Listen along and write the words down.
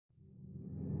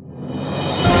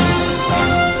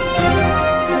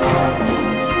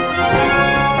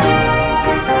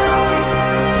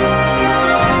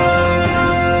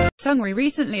Seungri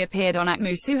recently appeared on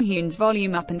AKMU Suhyun's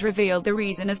Volume Up and revealed the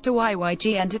reason as to why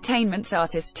YG Entertainment's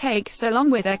artists take so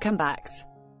long with their comebacks.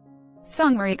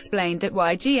 Seungri explained that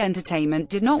YG Entertainment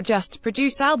did not just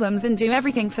produce albums and do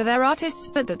everything for their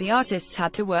artists, but that the artists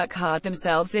had to work hard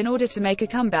themselves in order to make a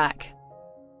comeback.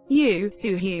 You,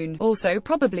 Suhyun, also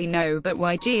probably know, but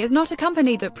YG is not a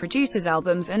company that produces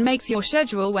albums and makes your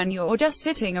schedule when you're just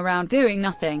sitting around doing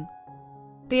nothing.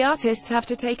 The artists have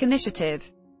to take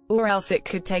initiative. Or else it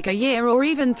could take a year or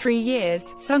even 3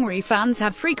 years. Seungri fans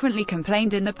have frequently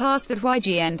complained in the past that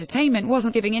YG Entertainment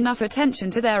wasn't giving enough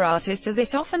attention to their artists, as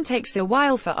it often takes a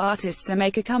while for artists to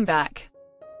make a comeback.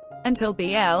 Until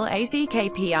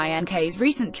BLACKPINK's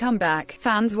recent comeback,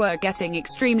 fans were getting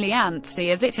extremely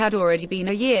antsy as it had already been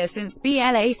a year since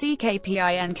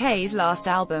BLACKPINK's last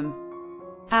album.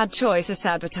 Ad choices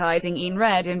advertising in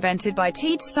red invented by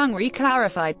Teeds. Seungri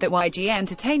clarified that YG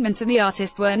Entertainment and the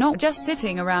artists were not just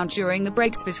sitting around during the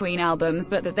breaks between albums,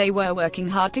 but that they were working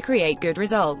hard to create good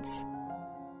results.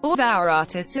 All of our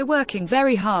artists are working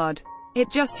very hard.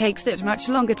 It just takes that much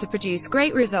longer to produce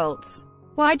great results.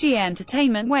 YG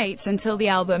Entertainment waits until the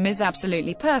album is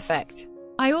absolutely perfect.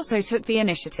 I also took the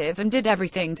initiative and did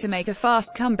everything to make a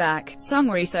fast comeback,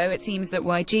 Seungri. So it seems that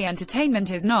YG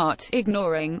Entertainment is not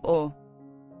ignoring or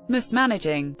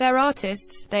mismanaging their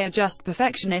artists, they are just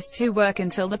perfectionists who work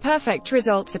until the perfect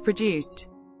results are produced.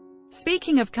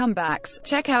 Speaking of comebacks,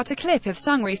 check out a clip of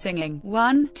Seungri singing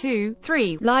 1, 2,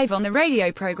 3 live on the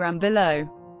radio program below.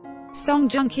 Song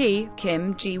Joong-ki,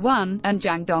 Kim Ji-won, and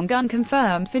Jang Dong-gun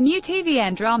confirmed for new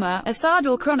TVN drama,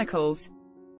 Asadal Chronicles.